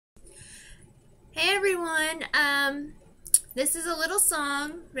Hey everyone, this is a little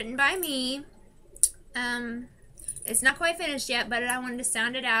song written by me. Um, it's not quite finished yet, but I wanted to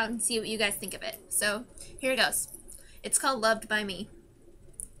sound it out and see what you guys think of it. So, here it goes. It's called Loved by Me.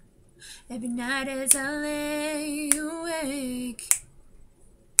 Every night as I lay awake,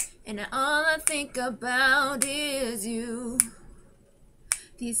 and all I think about is you.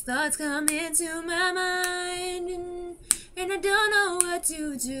 These thoughts come into my mind, and I don't know what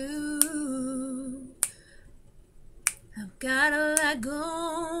to do. I've got a lot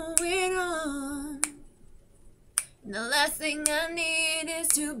going on. And the last thing I need is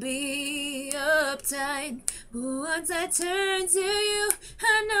to be uptight. But once I turn to you,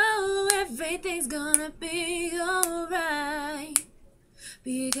 I know everything's gonna be alright.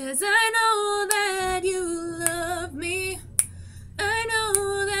 Because I know that you love me. I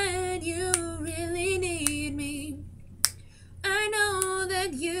know that you really need me. I know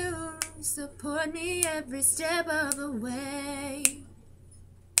that you support me every step of the way.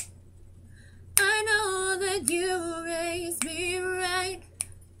 I know that you raised me right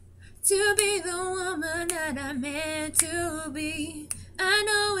to be the woman that I'm meant to be. I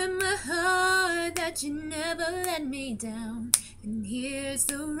know in my heart that you never let me down. And here's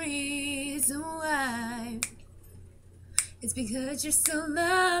the reason why. It's because you're so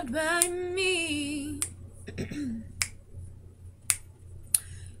loved by me.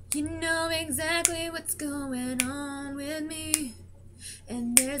 You know exactly what's going on with me,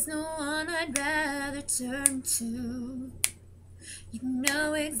 and there's no one I'd rather turn to. You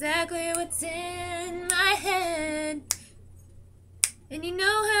know exactly what's in my head, and you know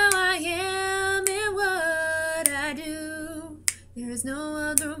how I am and what I do. There is no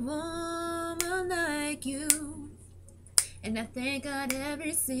other woman like you, and I thank God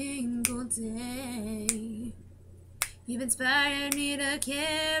every single day. You've inspired me to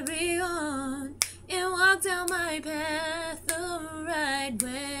carry on and walk down my path the right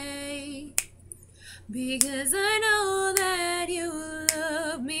way. Because I know that you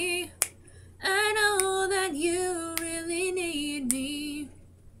love me. I know that you really need me.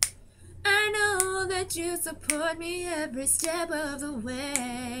 I know that you support me every step of the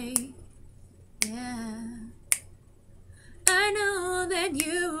way. Yeah. I know that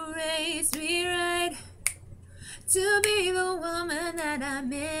you raised me right to be the woman that I'm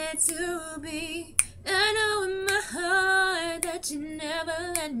meant to be. I know in my heart that you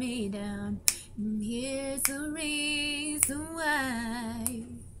never let me down. And here's the reason why.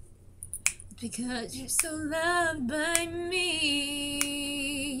 It's because you're so loved by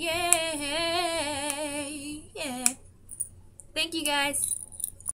me. Yeah, yeah. Thank you guys.